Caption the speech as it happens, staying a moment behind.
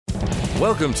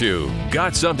Welcome to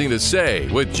Got Something to Say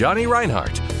with Johnny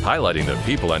Reinhardt, highlighting the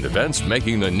people and events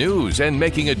making the news and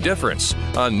making a difference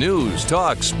on News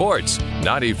Talk Sports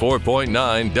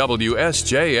 94.9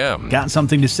 WSJM. Got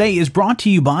Something to Say is brought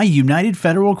to you by United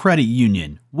Federal Credit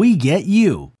Union. We get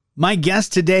you. My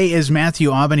guest today is Matthew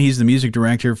Aubin. He's the music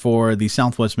director for the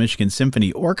Southwest Michigan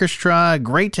Symphony Orchestra.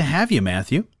 Great to have you,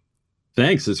 Matthew.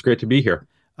 Thanks. It's great to be here.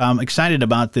 I'm excited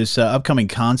about this upcoming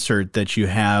concert that you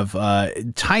have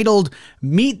titled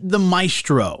Meet the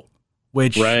Maestro,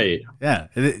 which, right. Yeah,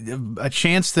 a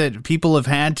chance that people have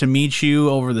had to meet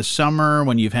you over the summer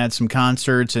when you've had some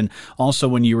concerts, and also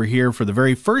when you were here for the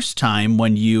very first time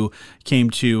when you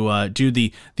came to do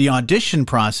the audition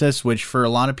process, which for a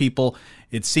lot of people,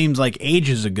 it seems like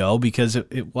ages ago because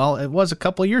it was a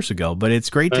couple of years ago, but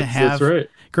it's great to have. That's right.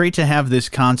 Great to have this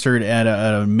concert at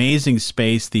an amazing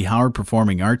space, the Howard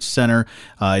Performing Arts Center.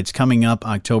 It's coming up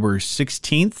October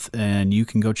 16th, and you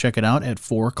can go check it out at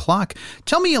 4 o'clock.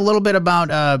 Tell me a little bit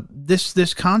about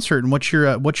this concert and what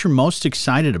you're most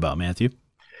excited about, Matthew.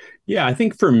 Yeah, I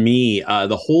think for me,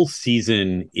 the whole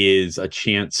season is a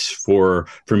chance for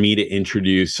me to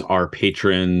introduce our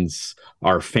patrons,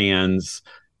 our fans,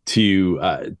 to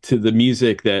the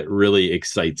music that really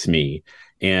excites me,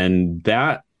 and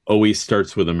that always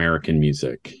starts with American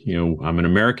music. You know, I'm an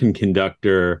American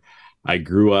conductor. I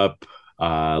grew up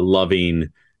loving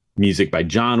music by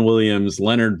John Williams,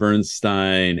 Leonard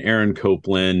Bernstein, Aaron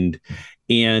Copland.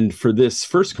 And for this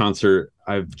first concert,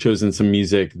 I've chosen some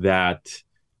music that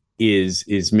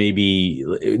is maybe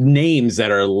names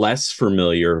that are less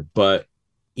familiar, but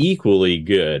equally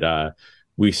good.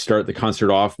 We start the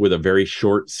concert off with a very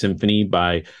short symphony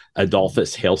by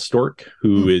Adolphus Hailstork,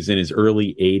 who is in his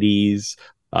early 80s.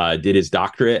 Did his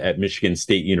doctorate at Michigan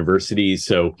State University.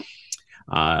 So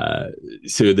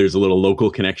there's a little local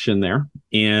connection there,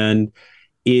 and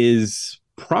is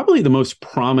probably the most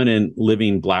prominent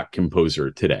living Black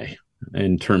composer today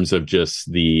in terms of just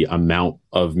the amount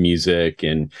of music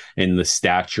and the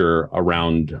stature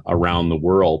around the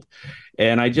world.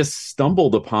 And I just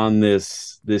stumbled upon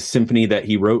this symphony that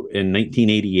he wrote in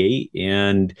 1988,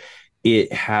 and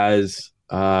it has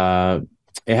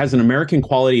an American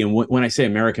quality. And when I say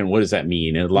American, what does that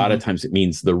mean? And a lot of times it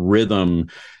means the rhythm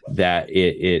that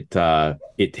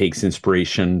it takes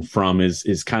inspiration from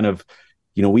is kind of,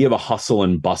 you know, we have a hustle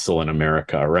and bustle in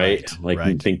America, right?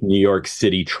 You think New York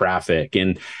City traffic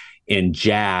and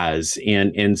jazz.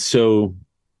 And so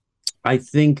I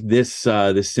think this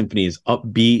symphony is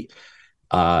upbeat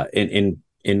and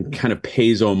kind of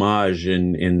pays homage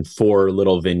in four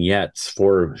little vignettes,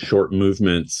 four short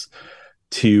movements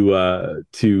to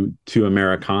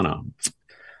Americana.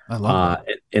 I love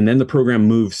that. And then the program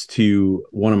moves to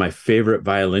one of my favorite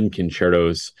violin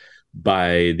concertos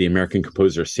by the American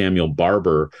composer Samuel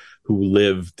Barber, who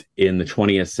lived in the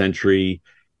 20th century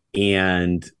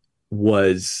and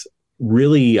was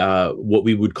really what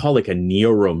we would call like a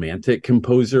neo-romantic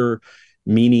composer,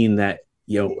 meaning that,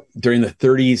 you know, during the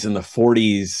 30s and the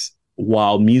 40s,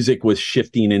 while music was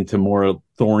shifting into more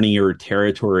thornier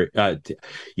territory,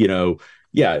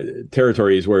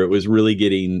 territories where it was really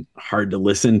getting hard to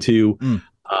listen to.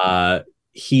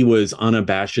 He was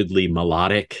unabashedly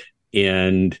melodic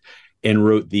and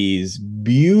wrote these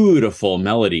beautiful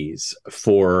melodies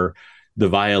for the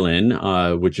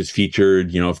violin, which is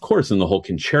featured, of course, in the whole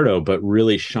concerto, but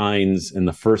really shines in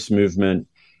the first movement.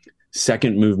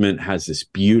 Second movement has this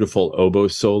beautiful oboe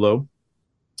solo.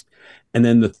 And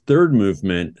then the third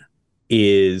movement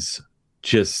is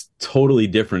just totally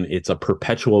different. It's a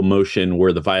perpetual motion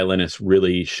where the violinist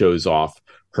really shows off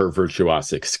her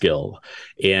virtuosic skill.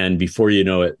 And before you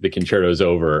know it, the concerto is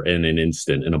over in an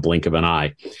instant, in a blink of an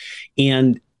eye.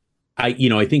 And I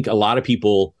think a lot of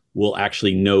people will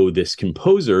actually know this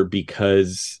composer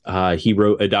because he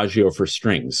wrote Adagio for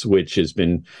Strings, which has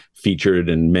been featured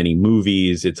in many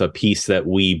movies. It's a piece that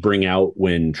we bring out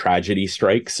when tragedy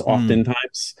strikes,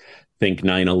 oftentimes. Think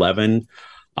 9/11.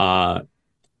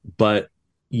 But,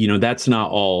 that's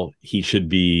not all he should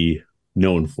be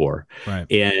known for.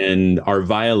 Right. And our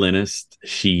violinist,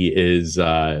 she's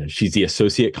the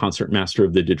associate concertmaster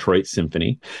of the Detroit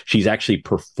Symphony. She's actually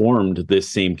performed this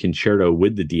same concerto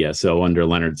with the DSO under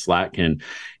Leonard Slatkin.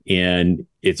 And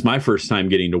it's my first time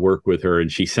getting to work with her.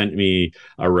 And she sent me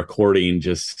a recording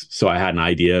just so I had an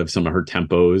idea of some of her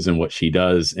tempos and what she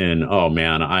does. And oh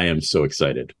man, I am so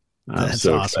excited. That's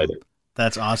so awesome. Excited.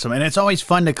 That's awesome. And it's always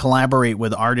fun to collaborate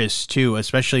with artists too,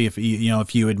 especially if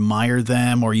if you admire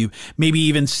them or you maybe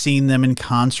even seen them in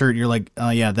concert. You're like, oh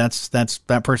yeah,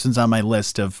 that person's on my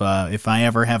list of if I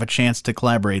ever have a chance to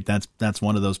collaborate, that's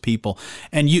one of those people.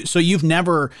 And you've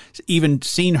never even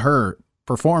seen her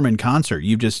perform in concert.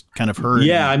 You've just kind of heard.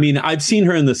 Yeah, I mean, I've seen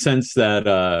her in the sense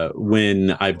that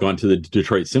when I've gone to the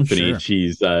Detroit Symphony,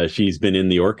 she's been in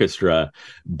the orchestra.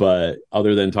 But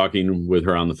other than talking with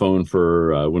her on the phone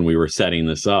for when we were setting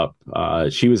this up,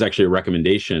 she was actually a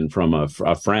recommendation from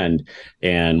a friend,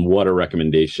 and what a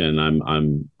recommendation!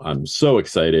 I'm so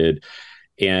excited.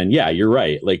 And yeah, you're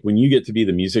right. Like when you get to be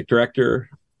the music director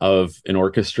of an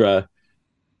orchestra,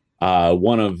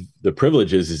 one of the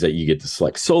privileges is that you get to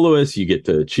select soloists, you get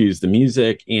to choose the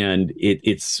music, and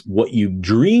it's what you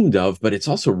dreamed of, but it's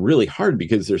also really hard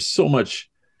because there's so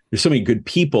many good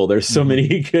people, there's so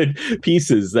many good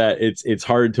pieces that it's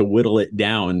hard to whittle it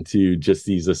down to just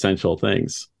these essential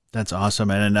things. That's awesome.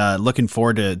 And looking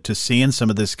forward to seeing some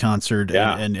of this concert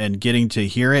and getting to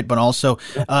hear it. But also,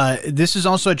 this is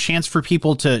also a chance for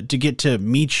people to get to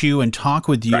meet you and talk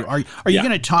with you. Right. Are you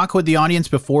going to talk with the audience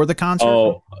before the concert?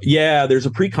 Oh, yeah. There's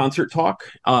a pre-concert talk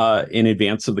in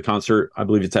advance of the concert. I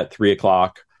believe it's at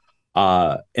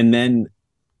 3:00. And then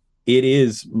it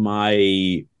is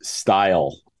my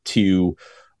style to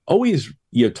always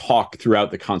talk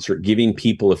throughout the concert, giving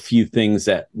people a few things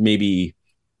that maybe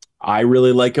I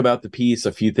really like about the piece,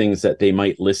 a few things that they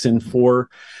might listen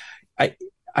for.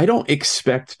 I don't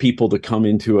expect people to come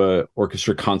into a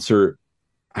orchestra concert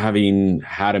having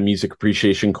had a music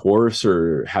appreciation course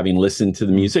or having listened to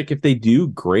the music. If they do,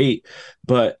 great.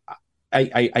 But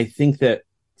I think that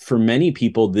for many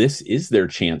people, this is their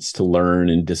chance to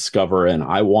learn and discover, and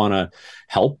I want to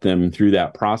help them through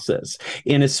that process.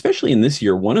 And especially in this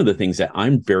year, one of the things that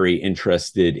I'm very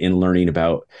interested in learning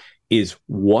about is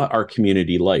what our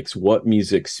community likes, what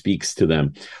music speaks to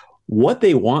them, what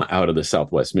they want out of the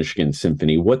Southwest Michigan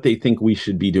Symphony, what they think we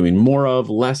should be doing more of,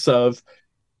 less of,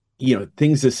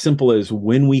 things as simple as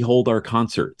when we hold our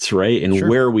concerts, right? And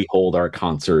where we hold our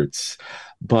concerts.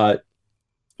 But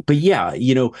yeah,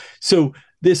 so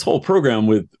this whole program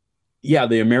with,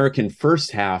 the American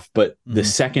first half, but the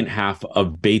second half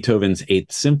of Beethoven's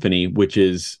Eighth Symphony, which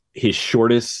is his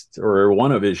shortest or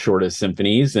one of his shortest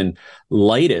symphonies and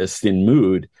lightest in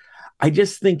mood. I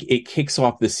just think it kicks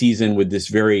off the season with this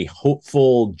very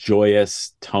hopeful,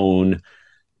 joyous tone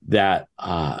that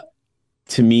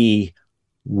to me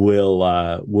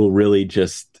will really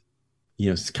just,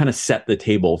 kind of set the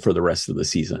table for the rest of the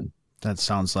season. That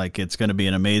sounds like it's going to be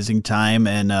an amazing time,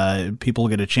 and people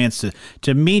get a chance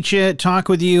to meet you, talk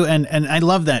with you, and I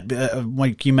love that,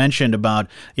 like you mentioned about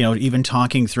even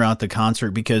talking throughout the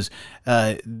concert, because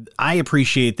I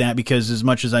appreciate that, because as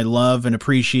much as I love and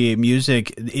appreciate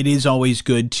music, it is always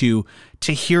good to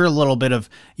hear a little bit of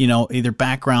either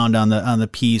background on the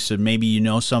piece, and maybe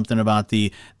something about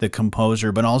the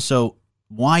composer, but also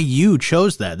why you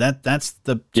chose that. That's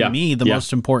to me the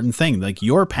most important thing. Like,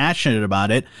 you're passionate about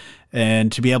it.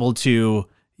 And to be able to,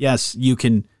 yes, you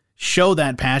can show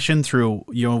that passion through,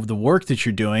 the work that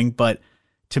you're doing, but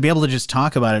to be able to just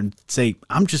talk about it and say,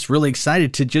 I'm just really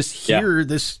excited to just hear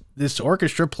this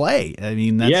orchestra play. I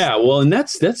mean, well, and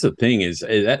that's the thing is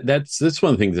that's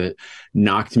one of the things that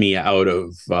knocked me out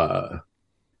of the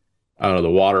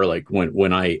water. Like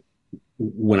when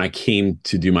I came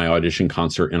to do my audition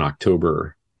concert in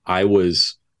October, I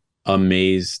was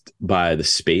amazed by the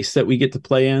space that we get to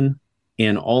play in.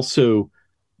 And also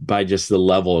by just the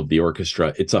level of the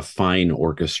orchestra. It's a fine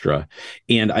orchestra.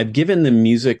 And I've given them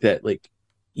music that,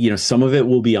 some of it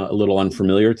will be a little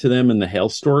unfamiliar to them in the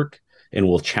Hailstork and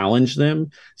will challenge them.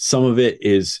 Some of it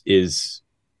is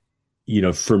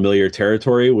familiar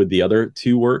territory with the other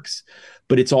two works.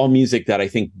 But it's all music that I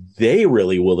think they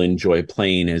really will enjoy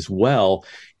playing as well.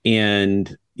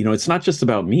 And, it's not just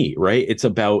about me, right? It's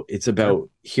about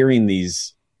hearing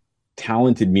these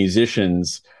talented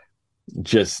musicians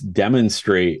just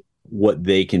demonstrate what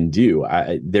they can do.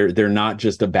 They're not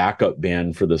just a backup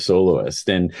band for the soloist.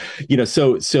 And,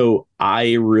 so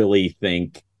I really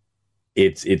think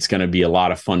it's going to be a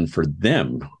lot of fun for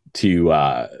them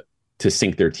to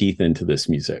sink their teeth into this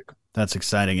music. That's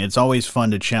exciting. It's always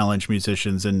fun to challenge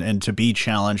musicians, and to be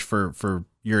challenged for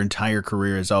your entire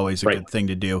career is always a good thing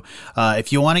to do.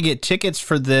 If you want to get tickets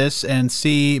for this and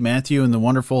see Matthew and the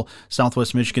wonderful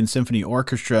Southwest Michigan Symphony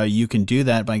Orchestra, you can do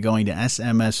that by going to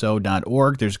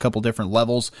smso.org. There's a couple different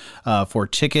levels for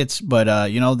tickets, but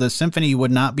the symphony would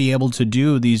not be able to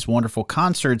do these wonderful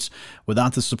concerts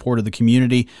without the support of the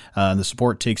community. The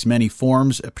support takes many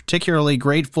forms. Particularly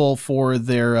grateful for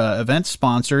their event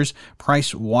sponsors,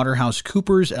 Price Waterhouse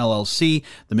Coopers LLC,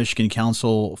 the Michigan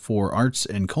Council for Arts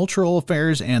and Cultural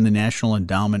Affairs, and the National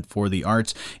Endowment for the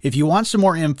Arts. If you want some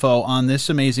more info on this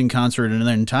amazing concert and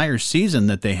the entire season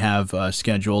that they have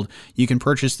scheduled, you can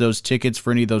purchase those tickets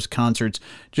for any of those concerts.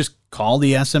 Just call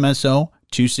the SMSO,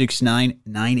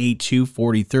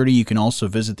 269-982-4030. You can also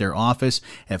visit their office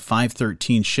at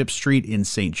 513 Ship Street in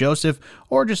St. Joseph,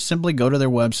 or just simply go to their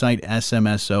website,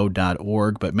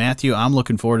 smso.org. But Matthew, I'm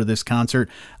looking forward to this concert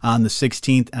on the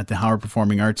 16th at the Howard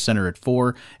Performing Arts Center at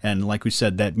 4. And like we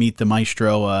said, that Meet the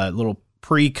Maestro little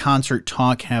pre-concert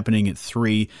talk happening at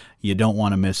 3. You don't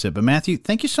want to miss it. But Matthew,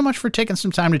 thank you so much for taking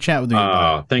some time to chat with me.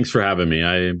 Thanks for having me.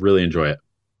 I really enjoy it.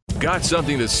 Got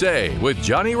Something to Say with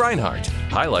Johnny Reinhardt,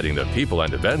 highlighting the people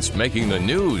and events making the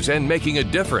news and making a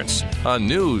difference on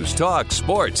News Talk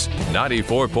Sports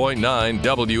 94.9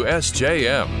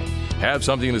 WSJM. Have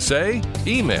something to say?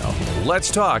 Email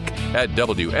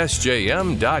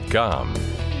letstalk@WSJM.com.